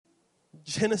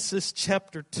Genesis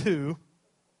chapter 2,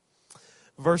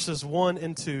 verses 1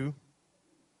 and 2.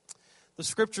 The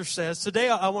scripture says, today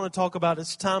I want to talk about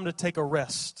it's time to take a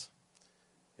rest.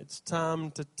 It's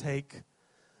time to take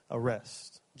a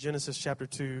rest. Genesis chapter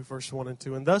 2, verse 1 and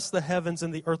 2. And thus the heavens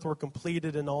and the earth were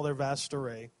completed in all their vast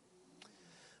array.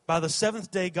 By the seventh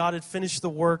day God had finished the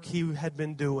work he had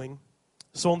been doing.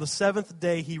 So on the seventh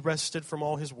day he rested from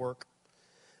all his work.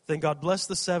 Then God blessed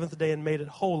the seventh day and made it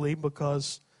holy,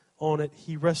 because on it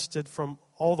he rested from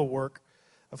all the work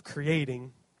of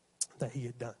creating that he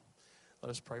had done.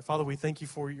 Let us pray. Father, we thank you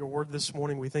for your word this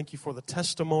morning. We thank you for the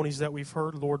testimonies that we've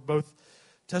heard, Lord, both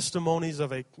testimonies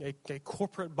of a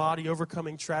corporate body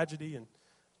overcoming tragedy and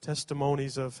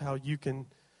testimonies of how you can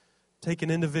take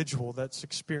an individual that's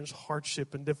experienced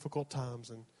hardship and difficult times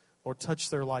and, Lord,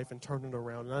 touch their life and turn it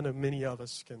around. And I know many of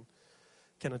us can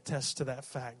attest to that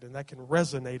fact, and that can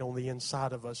resonate on the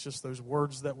inside of us, just those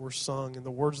words that were sung and the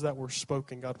words that were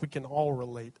spoken. God, we can all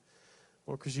relate,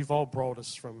 Lord, because you've all brought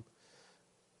us from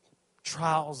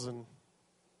trials and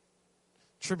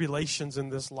tribulations in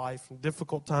this life, and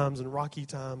difficult times and rocky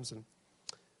times.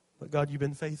 But God, you've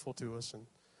been faithful to us, and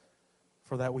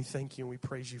for that we thank you and we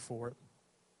praise you for it.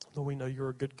 Lord, we know you're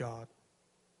a good God.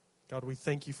 God, we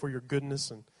thank you for your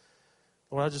goodness, and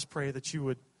Lord, I just pray that you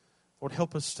would, Lord,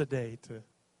 help us today to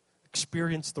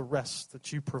experience the rest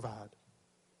that you provide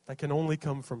that can only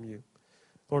come from you.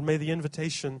 Lord, may the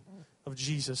invitation of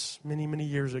Jesus many, many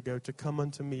years ago to come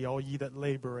unto me, all ye that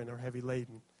labor and are heavy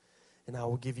laden, and I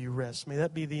will give you rest. May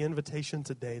that be the invitation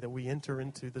today that we enter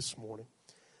into this morning,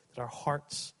 that our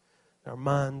hearts, our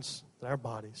minds, and our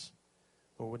bodies,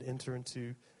 Lord, would enter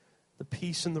into the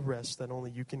peace and the rest that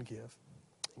only you can give.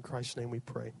 In Christ's name we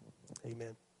pray.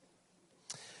 Amen.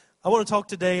 I want to talk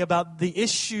today about the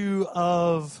issue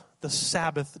of the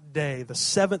Sabbath day, the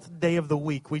seventh day of the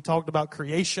week. We talked about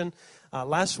creation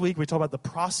last week. We talked about the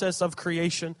process of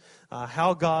creation,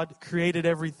 how God created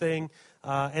everything.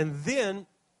 And then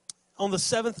on the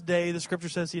seventh day, the scripture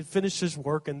says he had finished his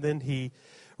work and then he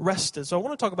rested. So I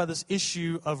want to talk about this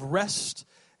issue of rest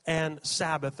and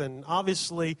Sabbath. And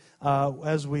obviously,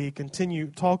 as we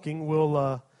continue talking,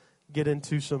 we'll get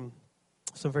into some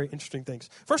very interesting things.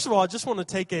 First of all, I just want to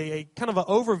take a kind of an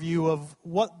overview of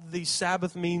what the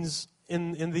Sabbath means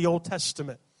in the Old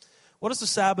Testament. What does the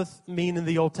Sabbath mean in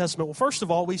the Old Testament? Well, first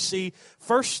of all, we see,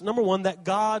 number one, that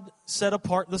God set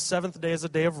apart the seventh day as a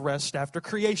day of rest after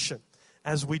creation,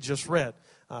 as we just read.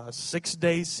 6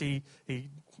 days he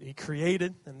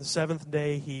created, and the seventh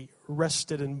day he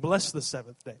rested and blessed the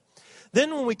seventh day.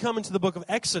 Then when we come into the book of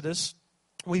Exodus,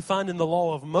 we find in the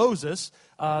law of Moses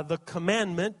the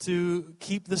commandment to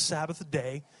keep the Sabbath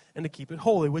day and to keep it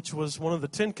holy, which was one of the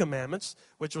 10 commandments,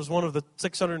 which was one of the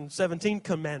 617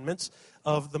 commandments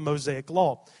of the Mosaic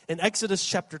law. In Exodus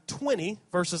chapter 20,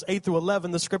 verses 8 through 11,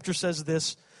 the scripture says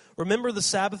this: remember the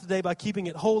Sabbath day by keeping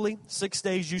it holy. 6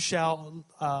 days you shall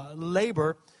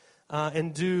labor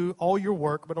and do all your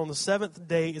work, but on the seventh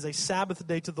day is a Sabbath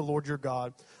day to the Lord your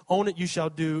God. On it you shall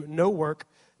do no work,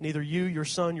 neither you, your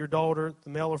son, your daughter, the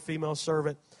male or female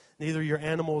servant, neither your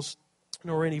animals,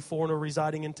 nor any foreigner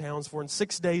residing in towns. For in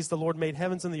 6 days the Lord made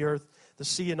heavens and the earth, the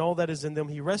sea and all that is in them.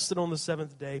 He rested on the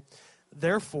seventh day.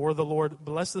 Therefore the Lord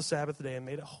blessed the Sabbath day and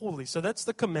made it holy. So that's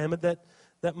the commandment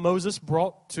that Moses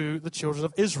brought to the children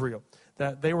of Israel,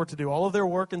 that they were to do all of their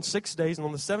work in 6 days, and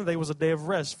on the seventh day was a day of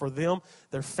rest for them,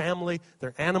 their family,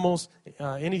 their animals,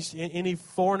 any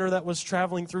foreigner that was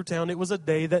traveling through town. It was a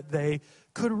day that they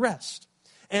could rest.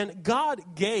 And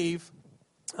God gave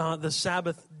the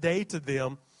Sabbath day to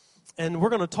them, and we're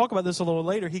going to talk about this a little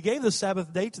later. He gave the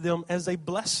Sabbath day to them as a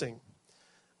blessing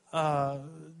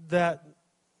that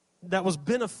was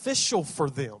beneficial for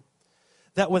them,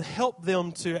 that would help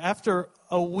them to, after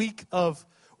a week of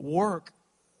work,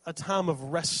 a time of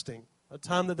resting, a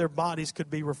time that their bodies could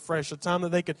be refreshed, a time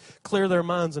that they could clear their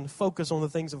minds and focus on the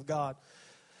things of God.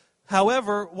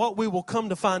 However, what we will come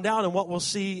to find out and what we'll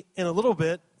see in a little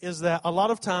bit is that a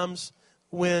lot of times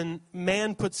when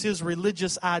man puts his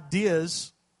religious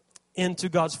ideas into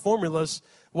God's formulas,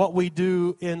 what we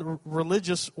do in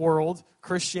religious world,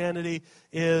 Christianity,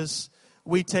 is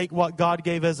we take what God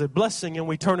gave as a blessing and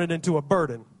we turn it into a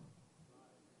burden.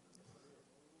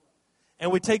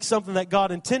 And we take something that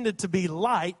God intended to be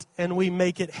light and we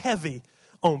make it heavy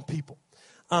on people.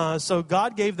 So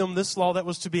God gave them this law that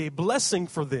was to be a blessing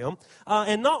for them.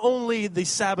 And not only the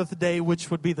Sabbath day,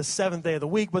 which would be the seventh day of the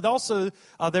week, but also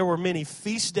there were many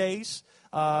feast days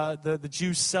the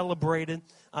Jews celebrated.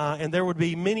 And there would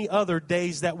be many other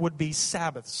days that would be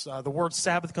Sabbaths. The word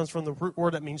Sabbath comes from the root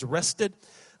word that means rested.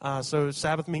 So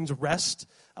Sabbath means rest.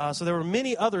 So there were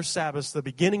many other Sabbaths, the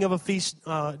beginning of a feast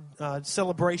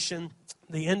celebration,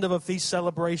 the end of a feast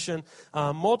celebration,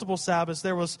 multiple Sabbaths.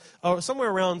 There was somewhere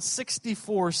around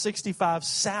 64, 65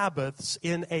 Sabbaths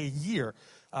in a year.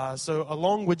 So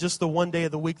along with just the one day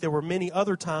of the week, there were many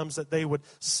other times that they would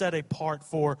set apart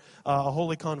for a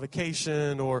holy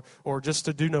convocation or just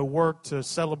to do no work, to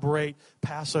celebrate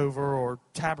Passover or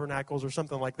tabernacles or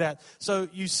something like that. So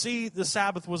you see the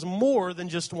Sabbath was more than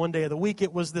just one day of the week.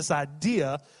 It was this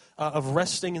idea of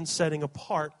resting and setting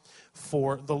apart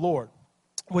for the Lord,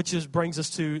 which brings us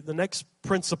to the next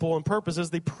principle and purpose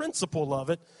is the principle of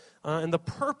it. And the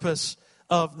purpose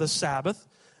of the Sabbath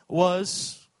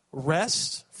was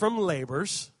rest from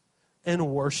labors and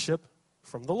worship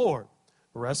from the Lord.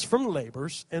 Rest from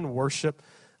labors and worship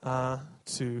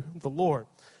to the Lord.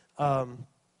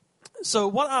 So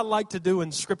what I like to do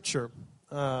in Scripture,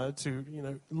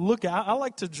 look at, I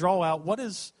like to draw out what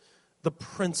is the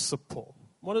principle.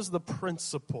 What is the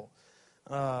principle?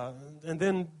 And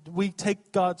then we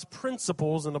take God's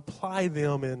principles and apply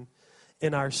them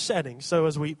in our setting. So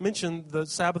as we mentioned, the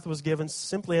Sabbath was given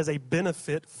simply as a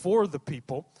benefit for the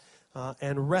people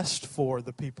and rest for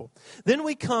the people. Then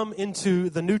we come into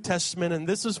the New Testament, and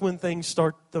this is when things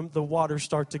start, the waters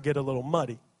start to get a little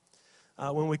muddy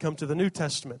when we come to the New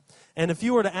Testament. And if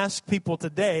you were to ask people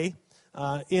today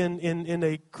in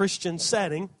a Christian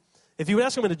setting, if you would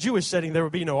ask them in a Jewish setting, there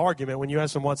would be no argument. When you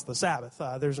ask them what's the Sabbath,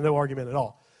 there's no argument at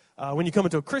all. When you come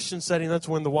into a Christian setting, that's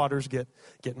when the waters get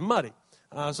muddy.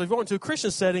 So if you went to a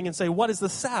Christian setting and say, what is the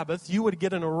Sabbath, you would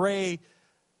get an array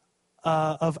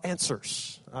of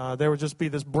answers. There would just be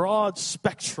this broad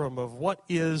spectrum of what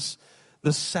is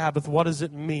the Sabbath, what does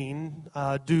it mean?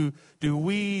 Do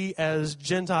we as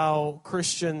Gentile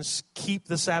Christians keep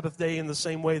the Sabbath day in the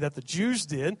same way that the Jews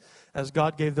did, as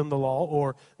God gave them the law,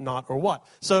 or not, or what?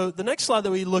 So the next slide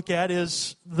that we look at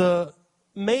is the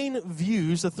main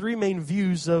views, the three main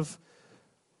views of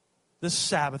the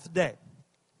Sabbath day.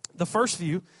 The first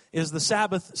view is the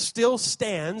Sabbath still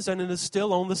stands, and it is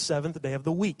still on the seventh day of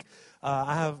the week.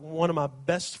 I have one of my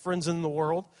best friends in the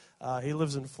world. He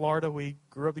lives in Florida. We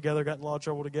grew up together, got in a lot of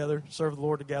trouble together, served the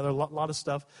Lord together, a lot of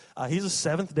stuff. He's a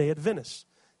Seventh-day Adventist.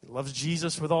 He loves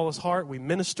Jesus with all his heart. We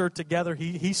minister together.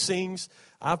 He sings.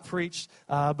 I've preached.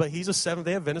 But he's a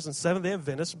Seventh-day Adventist, and Seventh-day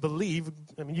Adventists believe,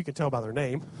 you can tell by their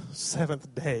name,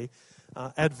 Seventh-day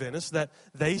Adventists, that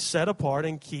they set apart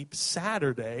and keep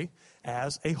Saturday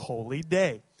as a holy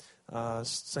day.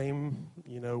 Same,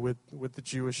 with the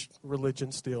Jewish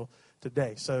religion still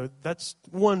today. So that's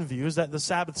one view, is that the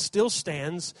Sabbath still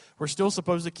stands. We're still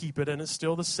supposed to keep it, and it's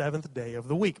still the seventh day of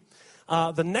the week.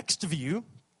 The next view,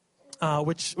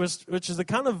 which is the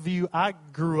kind of view I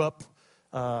grew up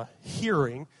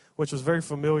hearing, which was very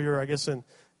familiar, I guess, in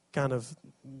kind of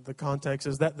the context,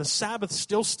 is that the Sabbath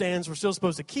still stands. We're still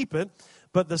supposed to keep it,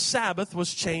 but the Sabbath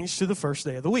was changed to the first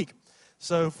day of the week.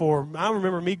 So I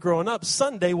remember me growing up,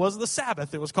 Sunday was the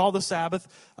Sabbath. It was called the Sabbath.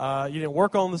 You didn't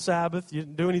work on the Sabbath. You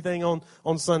didn't do anything on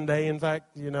Sunday. In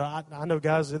fact, I know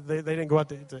guys, they didn't go out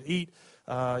to eat,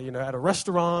 at a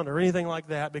restaurant or anything like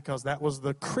that, because that was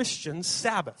the Christian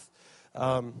Sabbath.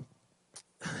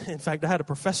 In fact, I had a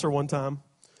professor one time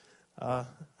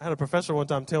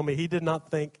tell me he did not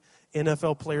think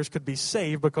NFL players could be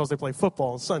saved because they play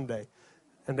football on Sunday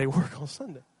and they work on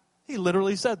Sunday. He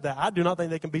literally said that. I do not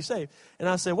think they can be saved. And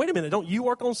I said, wait a minute, don't you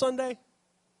work on Sunday?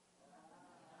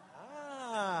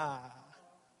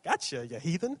 Gotcha, you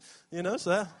heathen.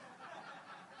 So.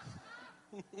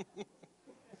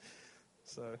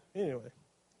 So, anyway.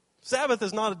 Sabbath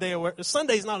is not a day of rest.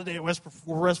 Sunday is not a day of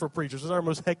rest for preachers. It's our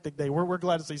most hectic day. We're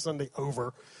glad to see Sunday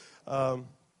over. And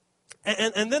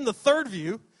then the third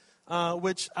view,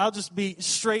 which I'll just be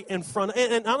straight in front of.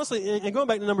 And honestly, and going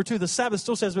back to number two, the Sabbath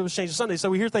still stands, but it was changed to Sunday. So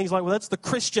we hear things like, well, that's the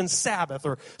Christian Sabbath,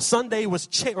 or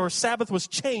Sabbath was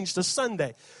changed to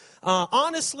Sunday.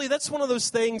 Honestly, that's one of those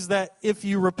things that if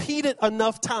you repeat it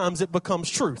enough times, it becomes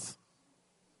truth.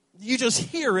 You just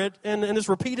hear it, and it's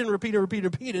repeated and repeated and repeated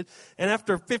and repeated. And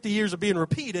after 50 years of being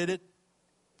repeated,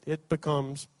 it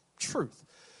becomes truth.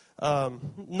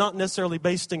 Not necessarily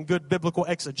based in good biblical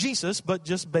exegesis, but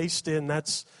just based in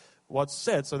that's what's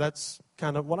said. So that's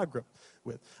kind of what I grew up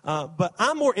with. But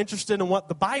I'm more interested in what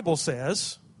the Bible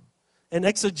says, and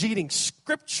exegeting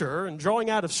Scripture and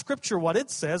drawing out of Scripture what it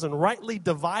says and rightly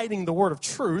dividing the word of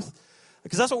truth,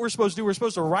 because that's what we're supposed to do. We're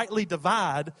supposed to rightly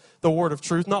divide the word of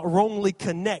truth, not wrongly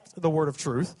connect the word of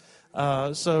truth.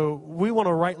 So we want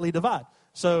to rightly divide.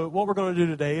 So what we're going to do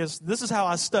today is, this is how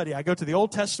I study. I go to the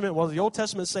Old Testament. What does the Old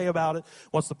Testament say about it?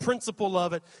 What's the principle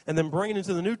of it? And then bring it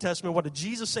into the New Testament. What did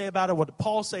Jesus say about it? What did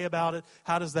Paul say about it?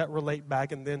 How does that relate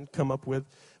back? And then come up with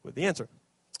the answer.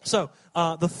 So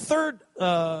the third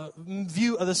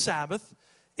view of the Sabbath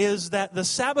is that the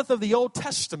Sabbath of the Old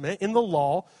Testament in the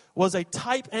law was a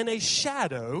type and a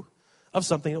shadow of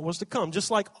something that was to come.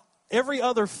 Just like every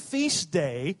other feast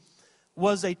day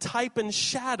was a type and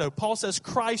shadow. Paul says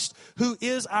Christ, who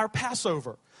is our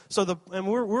Passover. And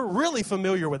we're really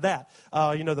familiar with that.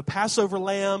 The Passover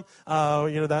lamb,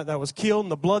 that was killed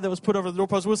and the blood that was put over the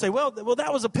doorpost. We'll say, well,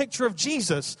 that was a picture of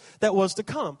Jesus that was to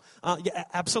come. Yeah,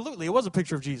 absolutely, it was a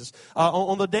picture of Jesus.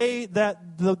 On the day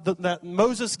that that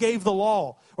Moses gave the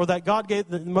law, or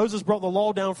that Moses brought the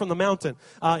law down from the mountain,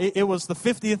 it was the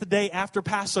 50th day after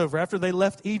Passover, after they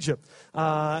left Egypt.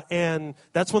 And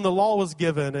that's when the law was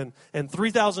given, and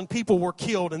 3,000 people were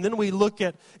killed. And then we look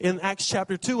at, in Acts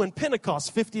chapter 2, in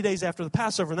Pentecost, 50 days after the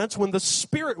Passover, and that's when the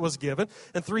Spirit was given,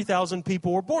 and 3,000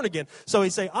 people were born again. So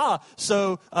he say,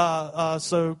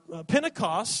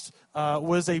 Pentecost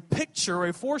was a picture,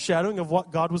 a foreshadowing of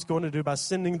what God was going to do by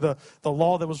sending the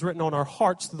law that was written on our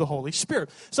hearts through the Holy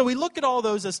Spirit. So we look at all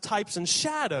those as types and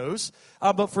shadows,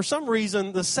 but for some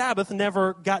reason the Sabbath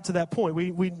never got to that point.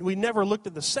 We never looked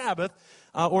at the Sabbath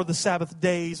or the Sabbath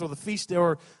days or the feast day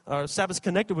or Sabbaths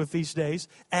connected with feast days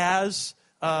as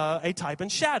a type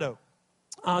and shadow.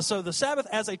 So the Sabbath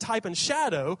as a type and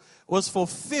shadow was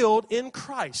fulfilled in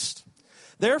Christ.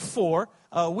 Therefore,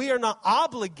 we are not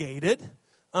obligated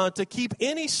to keep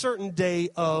any certain day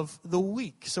of the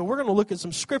week. So we're going to look at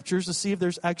some scriptures to see if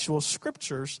there's actual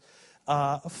scriptures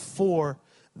for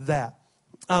that.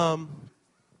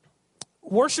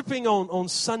 Worshiping on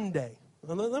Sunday.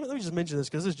 Let me just mention this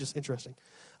because this is just interesting.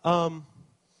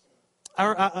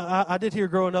 I did hear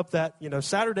growing up that,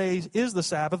 Saturday is the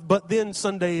Sabbath, but then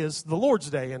Sunday is the Lord's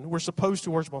Day, and we're supposed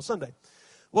to worship on Sunday.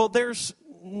 Well, there's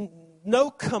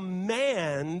no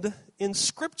command in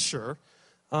Scripture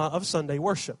of Sunday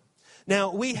worship.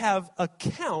 Now, we have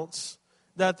accounts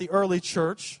that the early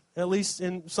church, at least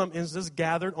in some instances,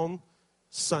 gathered on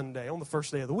Sunday, on the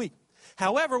first day of the week.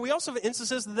 However, we also have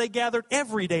instances that they gathered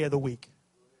every day of the week.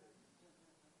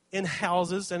 In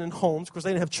houses and in homes. Of course, they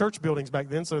didn't have church buildings back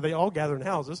then, so they all gathered in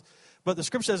houses. But the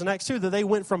scripture says in Acts 2 that they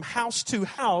went from house to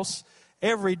house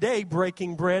every day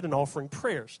breaking bread and offering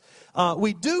prayers.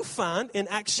 We do find in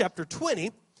Acts chapter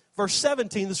 20, verse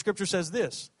 17, the scripture says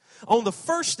this. On the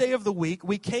first day of the week,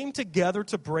 we came together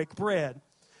to break bread.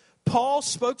 Paul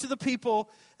spoke to the people,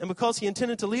 and because he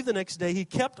intended to leave the next day, he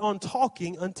kept on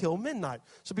talking until midnight.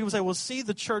 So people say, well, see,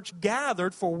 the church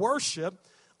gathered for worship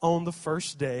on the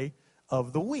first day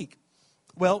of the week.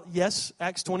 Well, yes,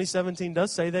 Acts 20:17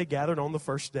 does say they gathered on the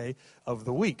first day of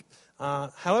the week.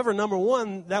 However, number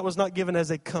one, that was not given as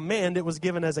a command. It was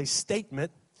given as a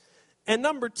statement. And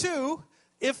number two,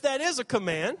 if that is a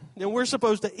command, then we're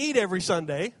supposed to eat every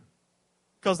Sunday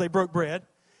because they broke bread,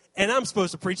 and I'm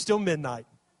supposed to preach till midnight.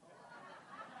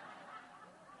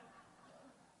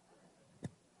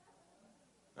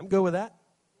 I'm good with that.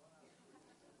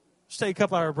 Just take a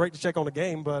couple hour break to check on the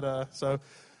game, but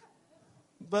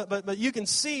you can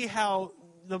see how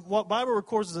what Bible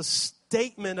records as a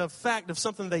statement of fact of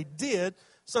something they did,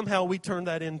 somehow we turn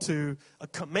that into a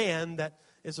command that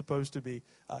is supposed to be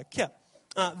kept.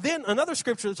 Then another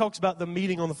scripture that talks about the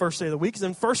meeting on the first day of the week is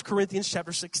in 1 Corinthians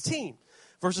chapter 16,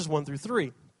 verses 1 through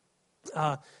 3.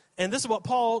 And this is what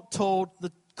Paul told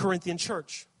the Corinthian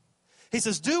church. He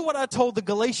says, do what I told the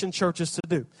Galatian churches to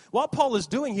do. What Paul is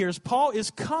doing here is Paul is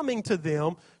coming to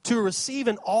them to receive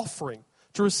an offering,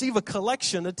 to receive a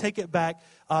collection to take it back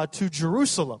to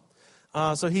Jerusalem.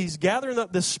 So he's gathering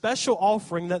up this special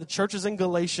offering that the churches in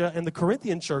Galatia and the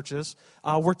Corinthian churches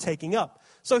were taking up.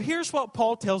 So here's what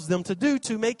Paul tells them to do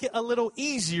to make it a little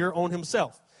easier on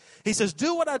himself. He says,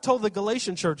 do what I told the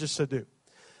Galatian churches to do.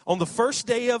 On the first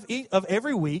day of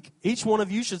every week, each one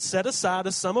of you should set aside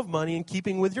a sum of money in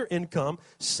keeping with your income,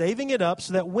 saving it up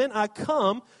so that when I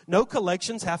come, no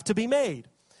collections have to be made.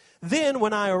 Then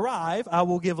when I arrive, I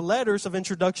will give letters of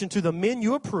introduction to the men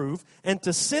you approve and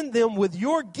to send them with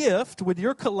your gift, with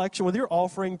your collection, with your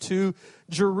offering to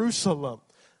Jerusalem.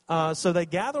 So they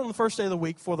gather on the first day of the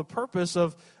week for the purpose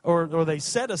of, or they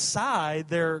set aside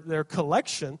their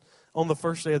collection on the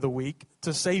first day of the week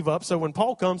to save up. So when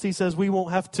Paul comes, he says we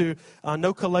won't have to,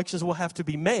 no collections will have to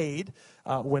be made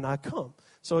when I come.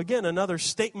 So again, another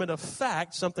statement of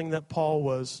fact, something that Paul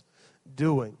was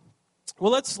doing.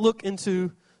 Well, let's look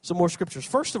into some more scriptures.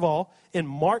 First of all, in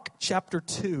Mark chapter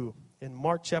 2. In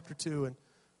Mark chapter 2. And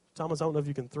Thomas, I don't know if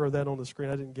you can throw that on the screen.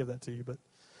 I didn't give that to you.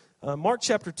 But Mark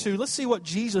chapter 2. Let's see what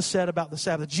Jesus said about the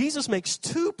Sabbath. Jesus makes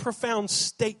two profound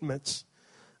statements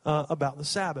about the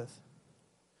Sabbath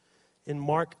in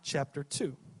Mark chapter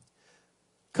 2.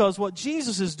 Because what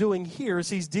Jesus is doing here is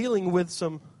he's dealing with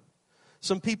some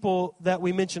people that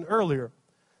we mentioned earlier.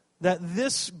 That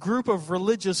this group of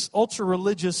religious,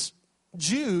 ultra-religious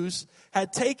Jews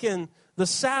had taken the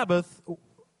Sabbath,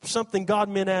 something God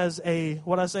meant as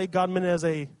God meant as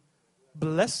a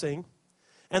blessing,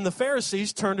 and the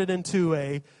Pharisees turned it into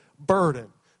a burden.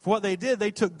 For what they did,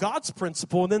 they took God's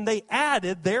principle and then they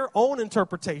added their own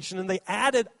interpretation and they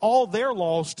added all their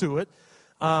laws to it.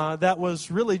 That was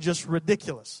really just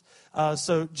ridiculous.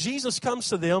 So Jesus comes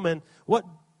to them, and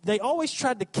they always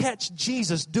tried to catch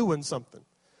Jesus doing something.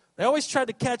 They always tried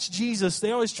to catch Jesus.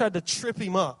 They always tried to trip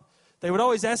him up. They would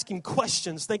always ask him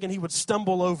questions, thinking he would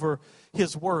stumble over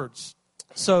his words.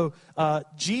 So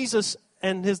Jesus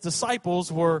and his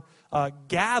disciples were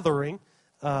gathering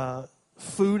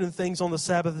food and things on the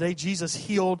Sabbath day. Jesus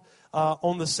healed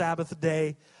on the Sabbath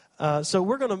day. So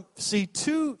we're going to see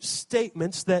two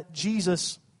statements that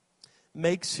Jesus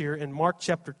makes here in Mark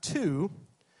chapter 2,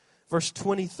 verse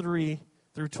 23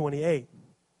 through 28.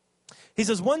 He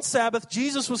says, one Sabbath,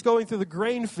 Jesus was going through the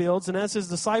grain fields, and as his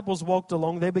disciples walked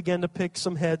along, they began to pick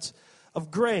some heads of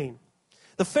grain.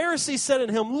 The Pharisees said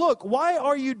to him, look, why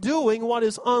are you doing what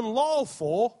is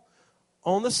unlawful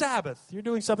on the Sabbath? You're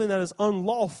doing something that is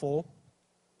unlawful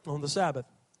on the Sabbath.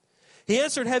 He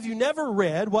answered, have you never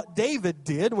read what David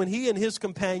did when he and his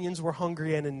companions were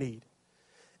hungry and in need?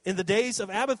 In the days of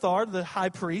Abiathar, the high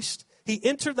priest, he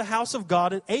entered the house of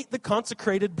God and ate the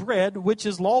consecrated bread, which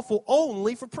is lawful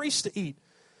only for priests to eat.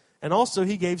 And also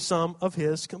he gave some of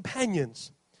his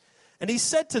companions. And he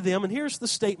said to them, and here's the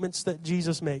statements that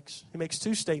Jesus makes. He makes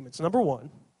two statements. Number one,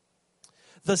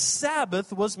 the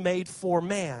Sabbath was made for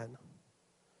man,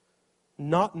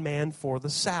 not man for the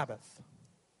Sabbath.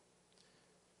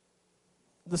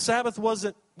 The Sabbath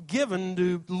wasn't given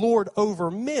to lord over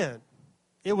men.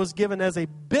 It was given as a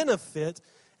benefit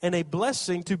and a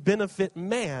blessing to benefit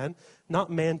man,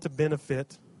 not man to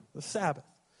benefit the Sabbath.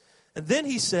 And then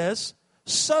he says,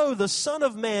 so the Son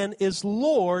of Man is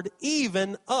Lord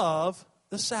even of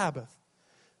the Sabbath.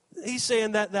 He's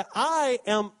saying that I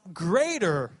am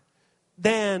greater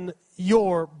than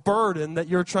your burden that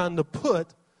you're trying to put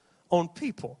on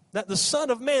people. That the Son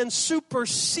of Man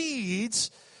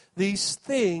supersedes these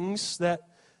things that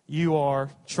you are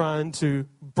trying to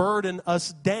burden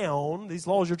us down, these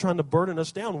laws you're trying to burden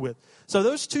us down with. So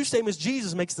those two statements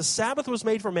Jesus makes, the Sabbath was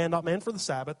made for man, not man for the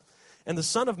Sabbath, and the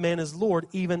Son of Man is Lord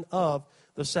even of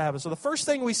the Sabbath. So the first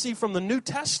thing we see from the New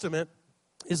Testament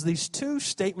is these two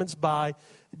statements by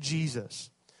Jesus.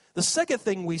 The second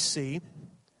thing we see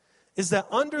is that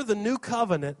under the new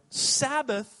covenant,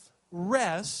 Sabbath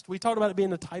rest, we talked about it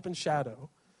being a type and shadow,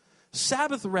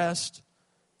 Sabbath rest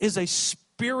is a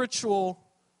spiritual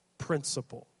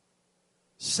principle.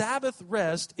 Sabbath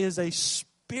rest is a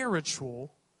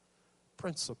spiritual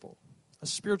principle. A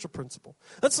spiritual principle.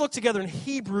 Let's look together in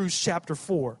Hebrews chapter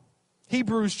 4.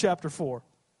 Hebrews chapter 4.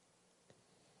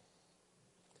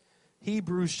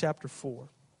 Hebrews chapter 4.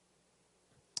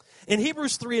 In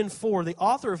Hebrews 3 and 4, the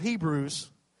author of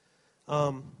Hebrews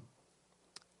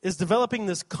is developing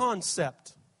this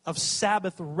concept of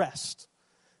Sabbath rest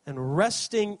and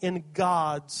resting in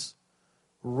God's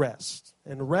rest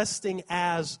and resting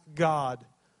as God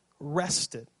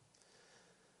rested.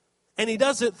 And he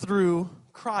does it through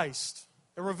Christ.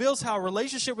 It reveals how a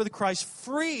relationship with Christ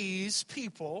frees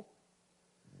people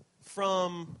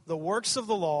from the works of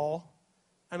the law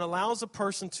and allows a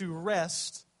person to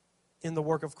rest in the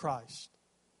work of Christ.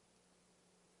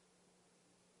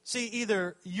 See,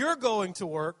 either you're going to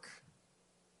work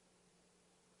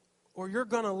or you're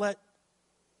going to let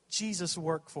Jesus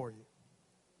work for you.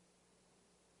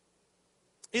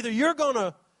 Either you're going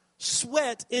to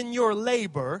sweat in your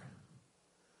labor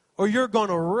or you're going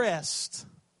to rest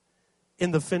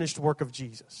in the finished work of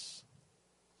Jesus.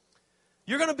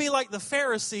 You're going to be like the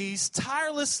Pharisees,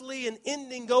 tirelessly and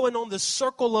ending going on this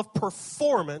circle of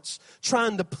performance,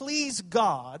 trying to please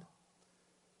God,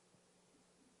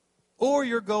 or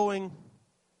you're going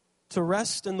to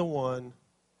rest in the one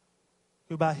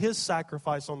who by his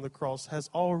sacrifice on the cross has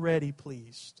already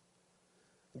pleased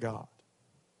God.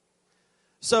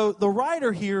 So the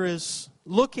writer here is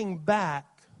looking back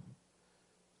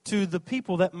to the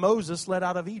people that Moses led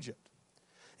out of Egypt.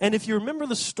 And if you remember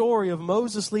the story of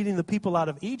Moses leading the people out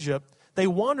of Egypt, they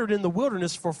wandered in the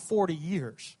wilderness for 40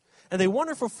 years. And they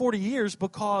wandered for 40 years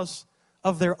because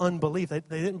of their unbelief. They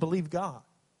didn't believe God.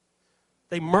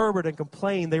 They murmured and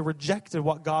complained. They rejected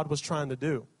what God was trying to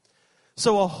do.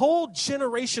 So a whole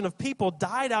generation of people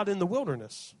died out in the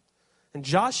wilderness. And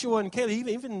Joshua and Caleb,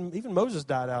 even Moses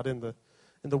died out in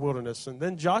the wilderness. And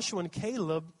then Joshua and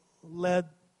Caleb led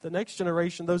the next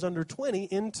generation, those under 20,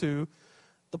 into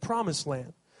the promised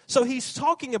land. So he's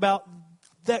talking about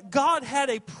that God had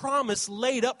a promise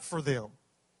laid up for them.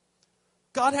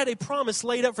 God had a promise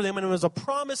laid up for them, and it was a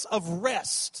promise of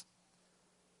rest.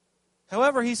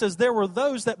 However, he says, there were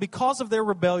those that because of their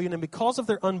rebellion and because of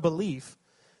their unbelief,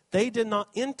 they did not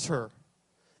enter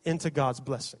into God's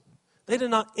blessing. They did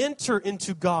not enter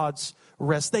into God's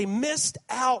rest. They missed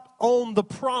out on the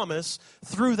promise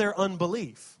through their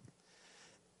unbelief.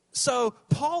 So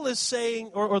Paul is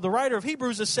saying, or the writer of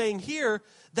Hebrews is saying here,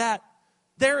 that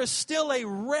there is still a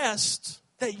rest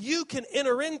that you can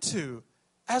enter into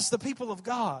as the people of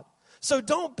God. So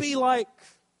don't be like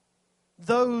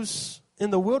those in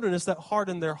the wilderness that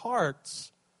hardened their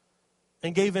hearts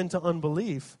and gave in to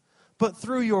unbelief. But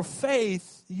through your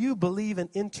faith, you believe and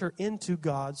enter into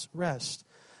God's rest.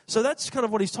 So that's kind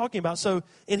of what he's talking about. So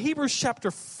in Hebrews chapter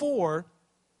 4,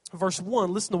 verse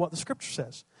 1, listen to what the scripture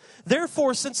says.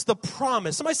 Therefore, since the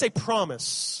promise, somebody say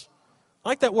promise. I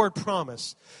like that word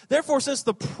promise. Therefore, since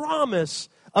the promise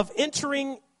of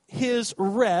entering his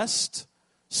rest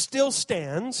still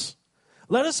stands,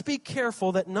 let us be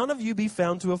careful that none of you be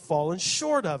found to have fallen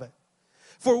short of it.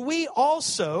 For we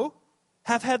also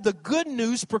have had the good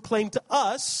news proclaimed to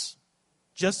us,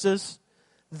 just as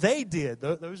they did,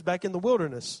 those back in the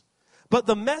wilderness. But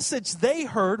the message they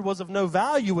heard was of no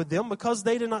value with them because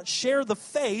they did not share the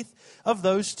faith of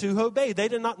those who obeyed. They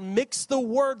did not mix the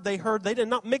word they heard. They did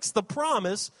not mix the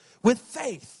promise with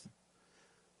faith.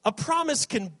 A promise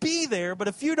can be there, but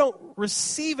if you don't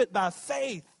receive it by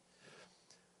faith,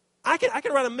 I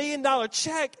can write $1 million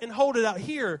check and hold it out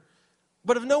here,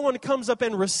 but if no one comes up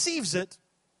and receives it,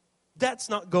 that's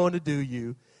not going to do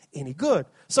you any good.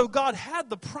 So God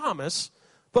had the promise,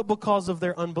 but because of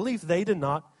their unbelief, they did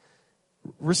not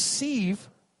receive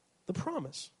the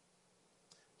promise.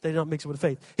 They did not mix it with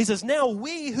faith. He says, now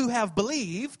we who have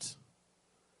believed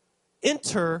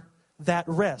enter that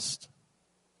rest.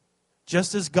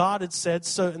 Just as God had said,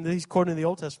 so, and he's quoting the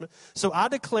Old Testament, so I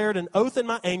declared an oath in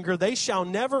my anger, they shall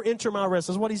never enter my rest.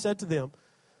 That's what he said to them.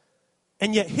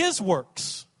 And yet his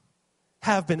works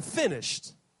have been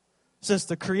finished since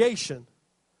the creation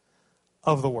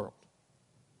of the world.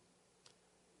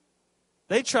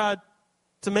 They tried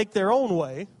to make their own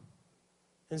way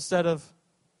instead of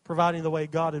providing the way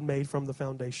God had made from the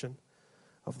foundation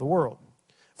of the world.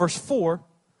 Verse 4,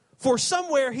 for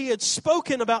somewhere he had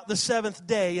spoken about the seventh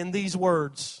day in these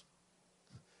words.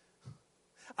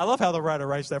 I love how the writer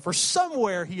writes that. For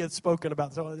somewhere he had spoken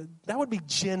about, so that would be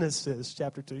Genesis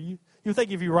chapter 2. You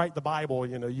think if you write the Bible,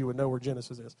 you would know where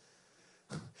Genesis is.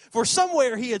 For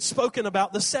somewhere he had spoken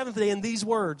about the seventh day in these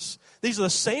words. These are the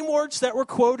same words that were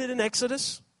quoted in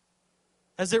Exodus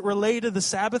as it related the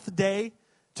Sabbath day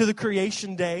to the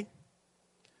creation day.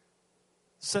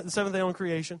 The seventh day on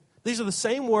creation. These are the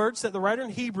same words that the writer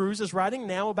in Hebrews is writing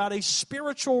now about a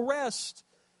spiritual rest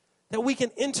that we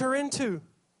can enter into.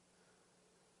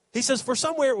 He says, for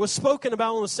somewhere it was spoken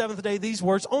about on the seventh day, these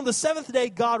words, on the seventh day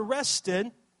God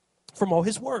rested from all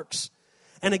his works.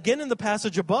 And again in the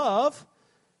passage above,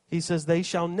 he says, they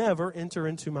shall never enter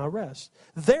into my rest.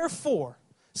 Therefore,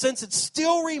 since it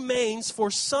still remains for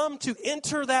some to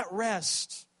enter that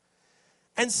rest,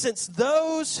 and since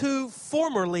those who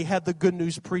formerly had the good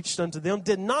news preached unto them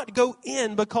did not go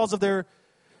in because of their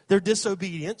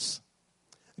disobedience,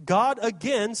 God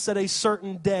again set a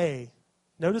certain day.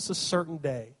 Notice a certain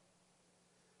day.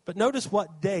 But notice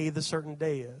what day the certain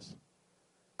day is.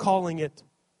 Calling it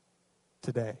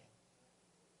today.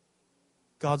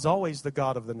 God's always the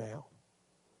God of the now.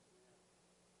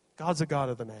 God's a God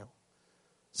of the now.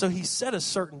 So he set a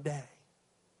certain day.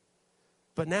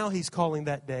 But now he's calling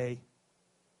that day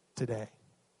today.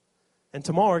 And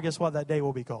tomorrow, guess what that day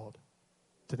will be called?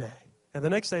 Today. And the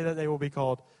next day, that day will be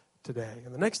called today.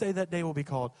 And the next day, that day will be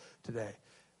called today.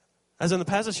 As in the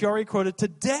passage he already quoted,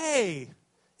 today,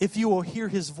 if you will hear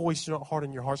his voice, do not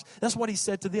harden your hearts. That's what he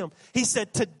said to them. He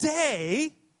said,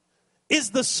 today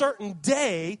is the certain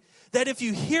day that if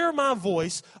you hear my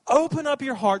voice, open up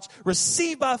your hearts,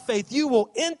 receive by faith, you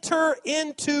will enter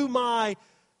into my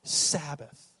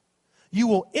Sabbath. You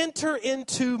will enter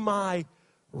into my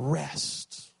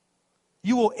rest.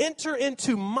 You will enter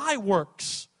into my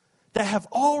works that have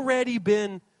already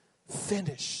been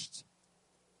finished.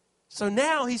 So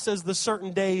now he says the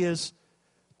certain day is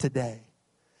today.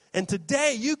 And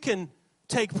today you can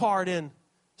take part in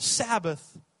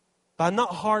Sabbath by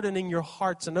not hardening your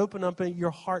hearts and open up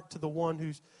your heart to the one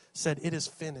who said it is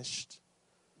finished.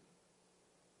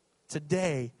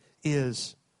 Today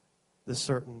is the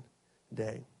certain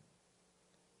day.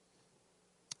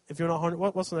 If you're not hardened,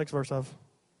 what's the next verse I'm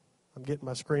getting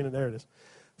my screen and there it is.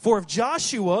 For if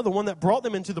Joshua, the one that brought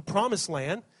them into the promised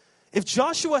land, if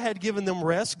Joshua had given them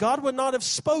rest, God would not have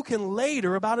spoken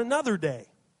later about another day.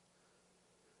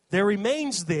 There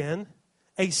remains then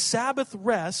a Sabbath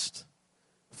rest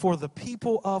for the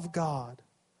people of God.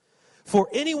 For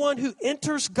anyone who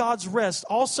enters God's rest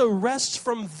also rests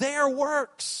from their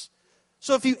works.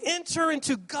 So if you enter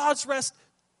into God's rest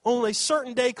on a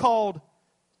certain day called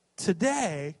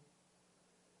today,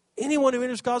 anyone who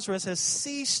enters God's rest has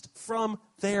ceased from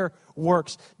their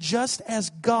works, just as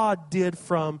God did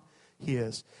from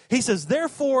his. He says,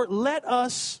 therefore, let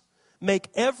us make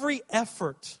every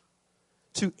effort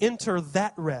to enter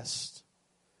that rest,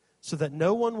 so that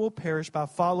no one will perish by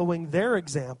following their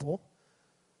example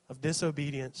of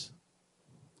disobedience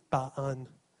by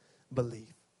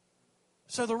unbelief.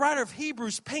 So the writer of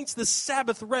Hebrews paints this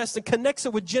Sabbath rest and connects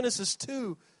it with Genesis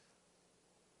 2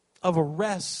 of a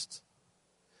rest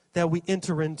that we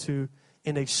enter into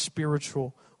in a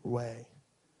spiritual way.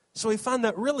 So we find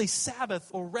that really Sabbath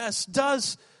or rest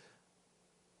does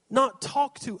not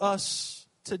talk to us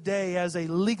today as a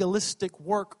legalistic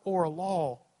work or a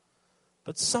law,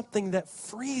 but something that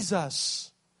frees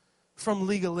us from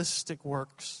legalistic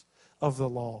works of the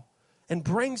law and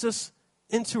brings us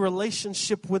into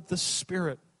relationship with the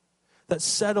Spirit that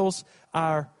settles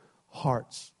our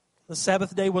hearts. The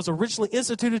Sabbath day was originally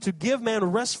instituted to give man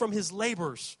rest from his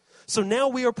labors. So now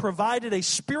we are provided a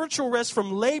spiritual rest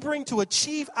from laboring to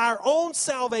achieve our own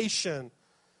salvation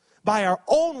by our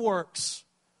own works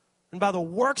and by the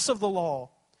works of the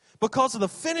law. Because of the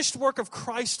finished work of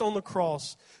Christ on the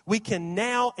cross, we can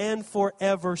now and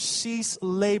forever cease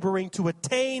laboring to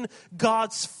attain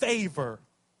God's favor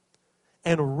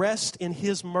and rest in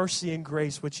his mercy and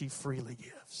grace, which he freely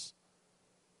gives.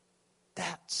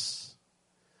 That's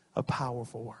a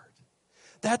powerful word.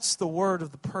 That's the word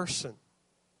of the person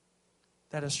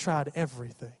that has tried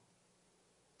everything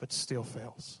but still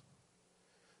fails.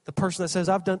 The person that says,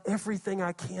 I've done everything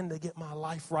I can to get my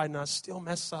life right and I still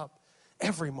mess up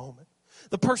every moment.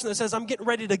 The person that says, I'm getting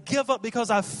ready to give up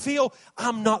because I feel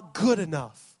I'm not good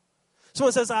enough.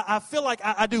 Someone says, I feel like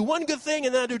I do one good thing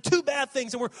and then I do two bad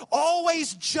things. And we're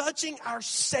always judging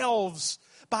ourselves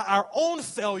by our own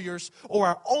failures or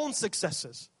our own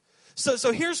successes.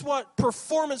 So here's what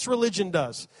performance religion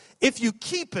does. If you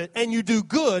keep it and you do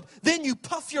good, then you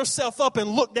puff yourself up and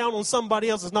look down on somebody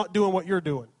else that's not doing what you're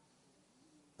doing.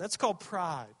 That's called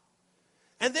pride.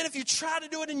 And then if you try to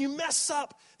do it and you mess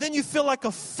up, then you feel like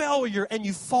a failure and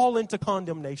you fall into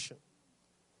condemnation.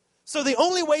 So the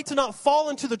only way to not fall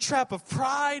into the trap of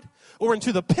pride or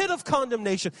into the pit of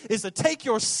condemnation is to take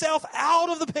yourself out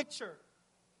of the picture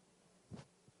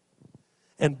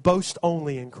and boast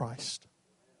only in Christ.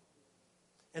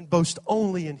 And boast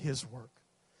only in his work.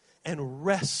 And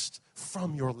rest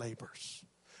from your labors.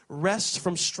 Rest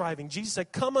from striving. Jesus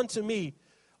said, come unto me,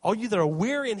 all you that are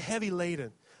weary and heavy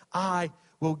laden, I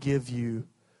will give you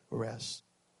rest.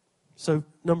 So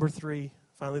number 3,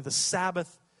 finally, the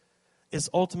Sabbath is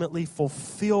ultimately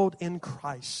fulfilled in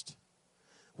Christ.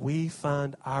 We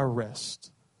find our rest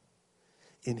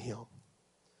in him.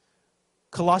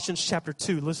 Colossians chapter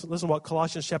 2, listen to what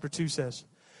Colossians chapter 2 says.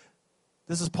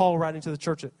 This is Paul writing to the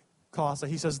church at Colossae.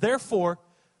 He says, therefore,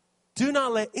 do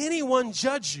not let anyone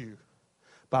judge you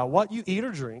by what you eat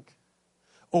or drink,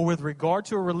 or with regard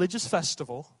to a religious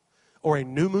festival, or a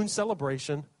new moon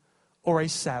celebration, or a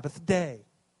Sabbath day.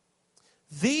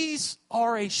 These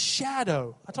are a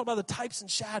shadow. I talk about the types and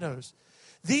shadows.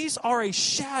 These are a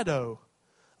shadow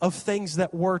of things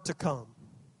that were to come.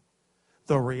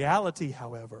 The reality,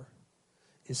 however,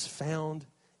 is found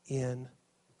in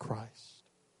Christ.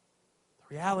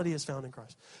 The reality is found in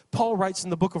Christ. Paul writes in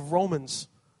the book of Romans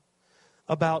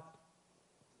about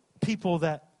people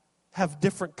that have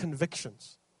different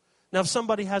convictions. Now, if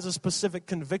somebody has a specific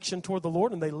conviction toward the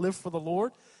Lord and they live for the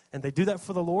Lord and they do that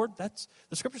for the Lord,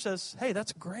 the scripture says, hey,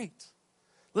 that's great.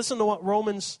 Listen to what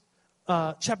Romans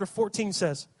chapter 14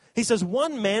 says. He says,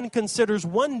 one man considers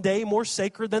one day more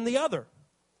sacred than the other.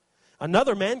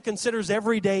 Another man considers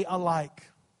every day alike.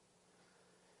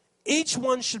 Each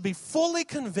one should be fully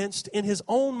convinced in his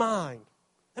own mind.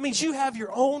 That means you have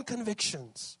your own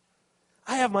convictions.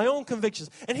 I have my own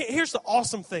convictions. And here's the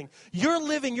awesome thing. You're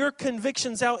living your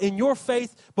convictions out in your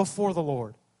faith before the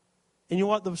Lord. And you know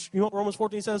what Romans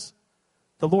 14 says?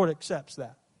 The Lord accepts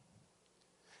that.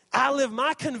 I live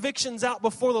my convictions out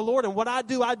before the Lord, and what I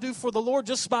do for the Lord.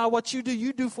 Just by what you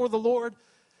do for the Lord.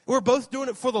 We're both doing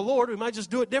it for the Lord. We might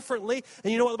just do it differently.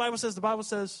 And you know what the Bible says? The Bible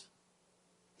says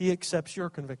he accepts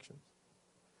your convictions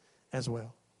as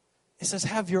well. It says,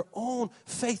 have your own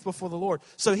faith before the Lord.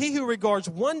 So he who regards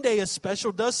one day as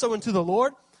special does so unto the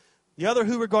Lord. The other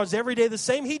who regards every day the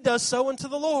same, he does so unto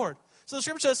the Lord. So the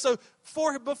scripture says, so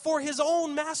before his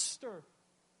own master,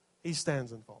 he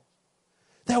stands and falls.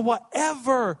 That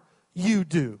whatever you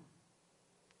do,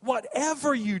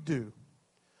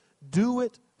 do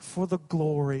it for the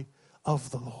glory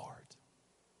of the Lord.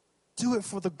 do it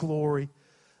for the glory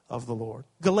of the Lord.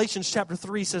 Galatians chapter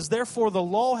 3 says, therefore the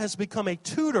law has become a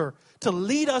tutor to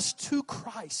lead us to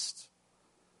Christ,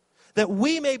 that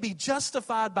we may be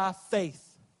justified by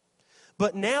faith.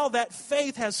 But now that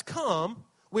faith has come,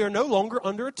 we are no longer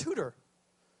under a tutor.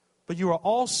 But you are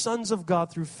all sons of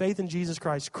God through faith in Jesus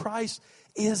Christ. Christ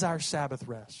is our Sabbath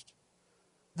rest.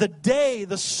 The day,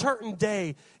 the certain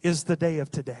day, is the day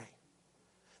of today.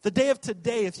 The day of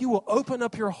today, if you will open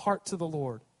up your heart to the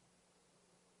Lord.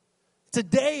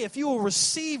 Today, if you will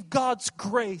receive God's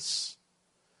grace,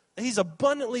 that He's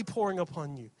abundantly pouring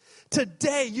upon you.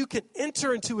 Today, you can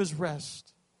enter into His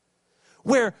rest,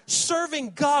 where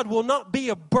serving God will not be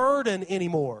a burden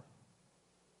anymore.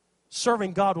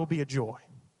 Serving God will be a joy.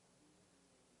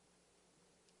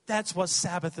 That's what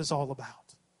Sabbath is all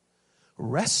about.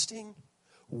 Resting,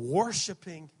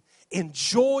 worshiping,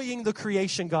 enjoying the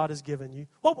creation God has given you.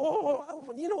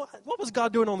 You know what was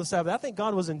God doing on the Sabbath? I think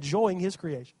God was enjoying His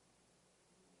creation.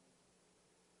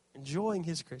 Enjoying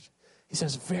His creation. He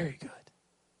says, very good.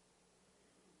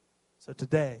 So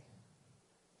today,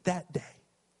 that day,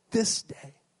 this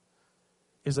day,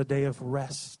 is a day of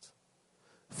rest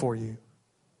for you.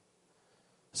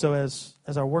 So as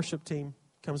our worship team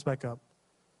comes back up,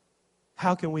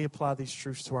 how can we apply these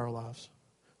truths to our lives?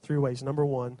 3 ways. Number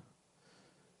one,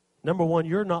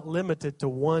 you're not limited to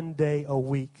one day a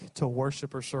week to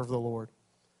worship or serve the Lord.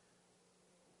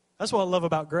 That's what I love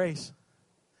about grace.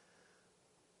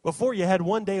 Before you had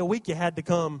one day a week, you had to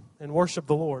come and worship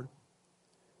the Lord.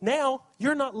 Now,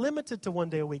 you're not limited to one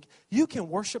day a week. You can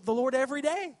worship the Lord every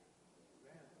day.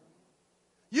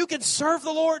 You can serve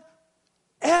the Lord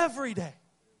every day.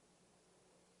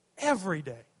 Every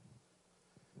day.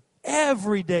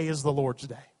 Every day is the Lord's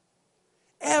day.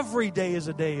 Every day is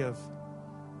a day of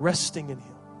resting in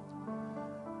Him.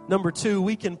 Number 2,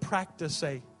 we can practice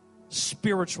a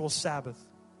spiritual Sabbath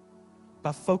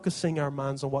by focusing our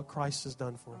minds on what Christ has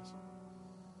done for us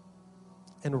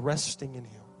and resting in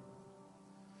Him.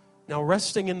 Now,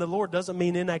 resting in the Lord doesn't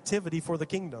mean inactivity for the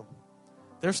kingdom.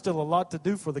 There's still a lot to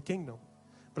do for the kingdom.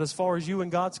 But as far as you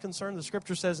and God's concerned, the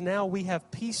Scripture says now we have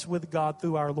peace with God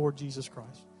through our Lord Jesus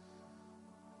Christ.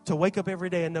 To wake up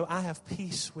every day and know I have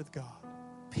peace with God.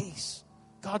 Peace.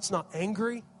 God's not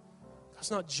angry. God's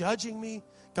not judging me.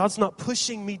 God's not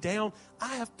pushing me down.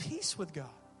 I have peace with God.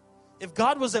 If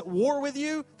God was at war with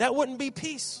you, that wouldn't be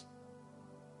peace.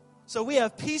 So we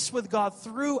have peace with God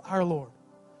through our Lord,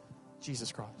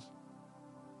 Jesus Christ.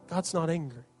 God's not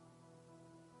angry.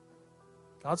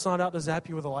 God's not out to zap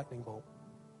you with a lightning bolt.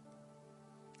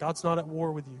 God's not at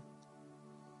war with you.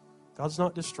 God's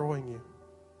not destroying you.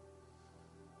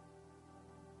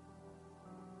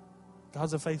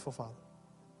 God's a faithful Father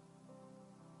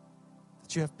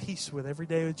that you have peace with every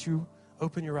day that you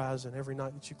open your eyes and every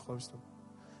night that you close them.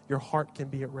 Your heart can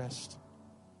be at rest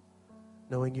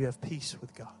knowing you have peace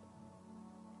with God.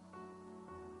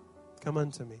 Come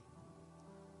unto me.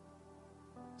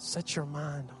 Set your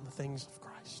mind on the things of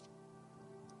Christ.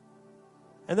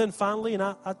 And then finally, and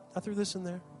I threw this in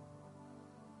there,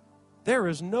 there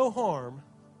is no harm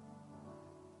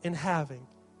in having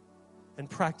and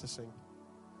practicing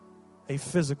a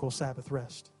physical Sabbath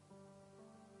rest.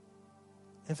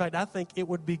 In fact, I think it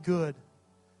would be good.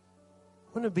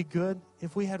 Wouldn't it be good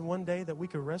if we had one day that we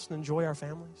could rest and enjoy our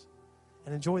families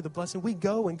and enjoy the blessing? We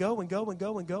go and go and go and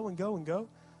go and go and go and go.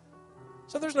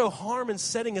 So there's no harm in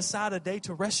setting aside a day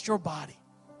to rest your body.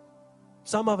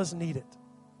 Some of us need it.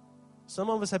 Some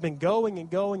of us have been going and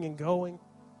going and going.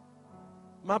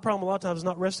 My problem a lot of times is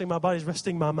not resting my body, it's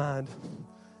resting my mind.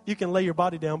 You can lay your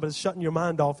body down, but it's shutting your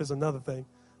mind off is another thing.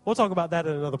 We'll talk about that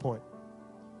at another point.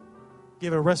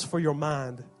 Giving rest for your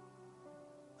mind.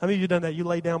 How many of you done that? You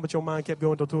lay down, but your mind kept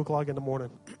going until 2 o'clock in the morning.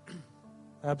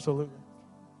 Absolutely.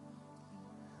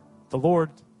 The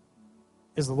Lord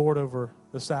is the Lord over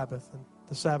the Sabbath, and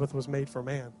the Sabbath was made for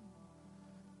man.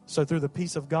 So through the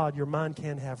peace of God, your mind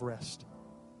can have rest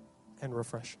and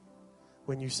refreshing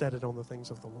when you set it on the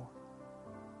things of the Lord.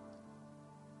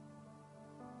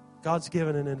 God's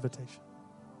given an invitation.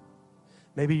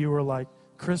 Maybe you were like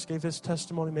Chris gave his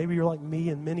testimony. Maybe you're like me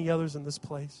and many others in this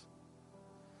place.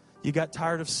 You got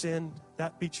tired of sin.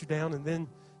 That beat you down. And then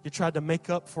you tried to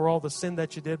make up for all the sin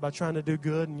that you did by trying to do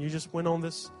good. And you just went on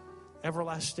this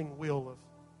everlasting wheel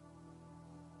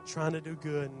of trying to do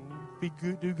good. And be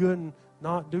good, do good and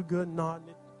not, do good and not.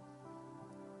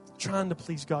 Trying to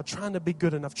please God. Trying to be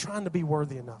good enough. Trying to be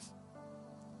worthy enough.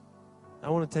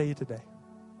 I want to tell you today.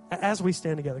 As we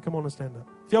stand together. Come on and stand up.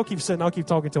 If y'all keep sitting, I'll keep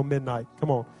talking till midnight. Come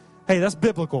on. Hey, that's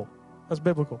biblical. That's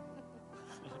biblical.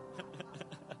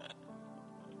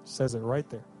 Says it right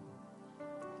there.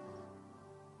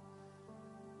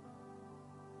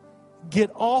 get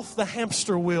off the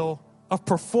hamster wheel of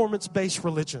performance-based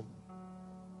religion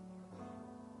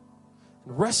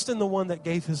and rest in the one that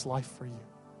gave his life for you.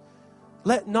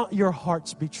 Let not your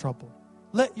hearts be troubled.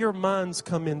 Let your minds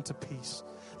come into peace.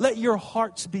 Let your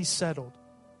hearts be settled.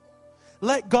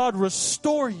 Let God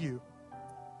restore you.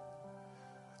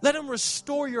 Let Him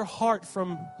restore your heart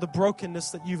from the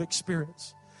brokenness that you've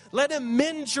experienced. Let Him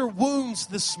mend your wounds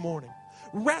this morning.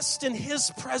 Rest in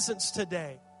His presence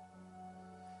today.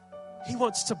 He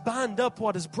wants to bind up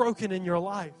what is broken in your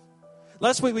life.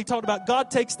 Last week we talked about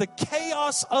God takes the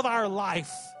chaos of our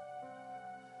life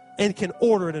and can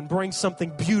order it and bring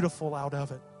something beautiful out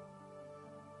of it.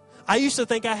 I used to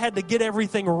think I had to get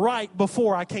everything right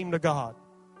before I came to God.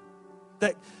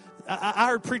 That I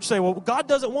heard preachers say, well, God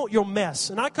doesn't want your mess.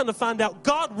 And I come to find out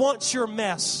God wants your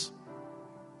mess.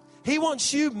 He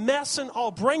wants you mess and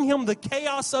all. Bring Him the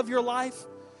chaos of your life.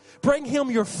 Bring Him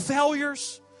your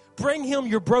failures. Bring Him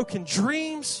your broken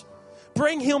dreams.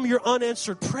 Bring Him your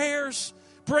unanswered prayers.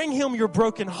 Bring Him your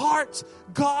broken heart.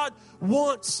 God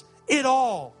wants it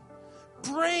all.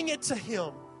 Bring it to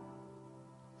Him.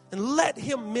 And let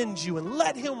Him mend you and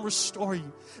let Him restore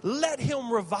you. Let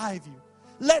Him revive you.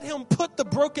 Let Him put the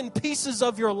broken pieces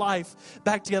of your life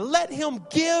back together. Let Him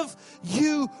give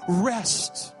you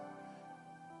rest.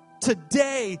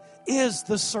 Today is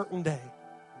the certain day.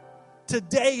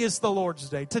 Today is the Lord's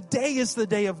day. Today is the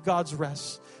day of God's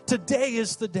rest. Today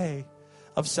is the day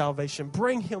of salvation.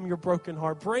 Bring Him your broken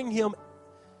heart. Bring Him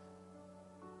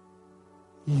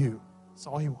you. That's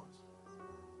all He wants.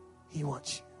 He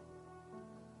wants you.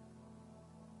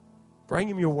 Bring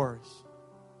Him your worries.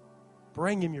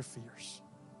 Bring Him your fears.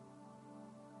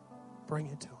 Bring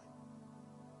it to Him.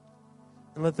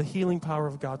 And let the healing power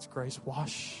of God's grace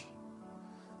wash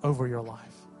over your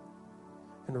life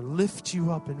and lift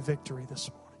you up in victory this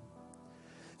morning.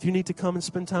 If you need to come and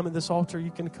spend time at this altar,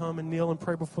 you can come and kneel and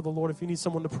pray before the Lord. If you need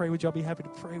someone to pray with you, I'll be happy to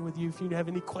pray with you. If you have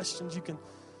any questions, you can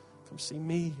come see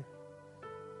me.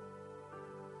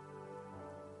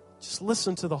 Just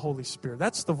listen to the Holy Spirit.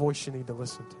 That's the voice you need to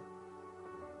listen to.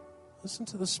 Listen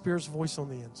to the Spirit's voice on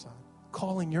the inside,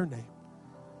 calling your name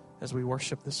as we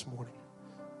worship this morning.